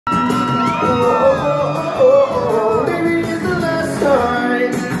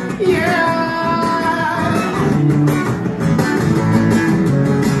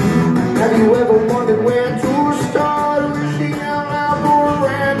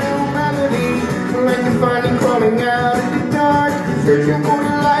crying out in the dark, searching for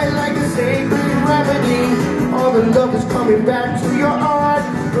the light like a sacred remedy. All the love is coming back to your heart,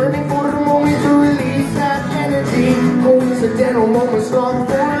 burning for the moment to release that energy. Coincidental moments long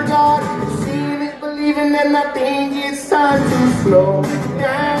for God. Seeing is believing, and I think it's time to slow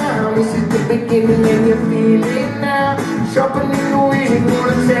down. This is the beginning and you feel it now. Sharpening the vision,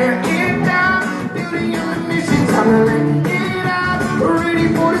 gonna tear it down. Beauty and the mission, time to let it out. Ready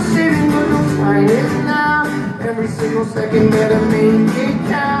for the city, but no time is now. Every single second better make it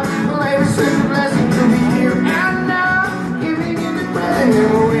count. Life is such a blessing to be here and now. Giving in the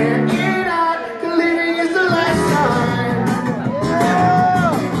present.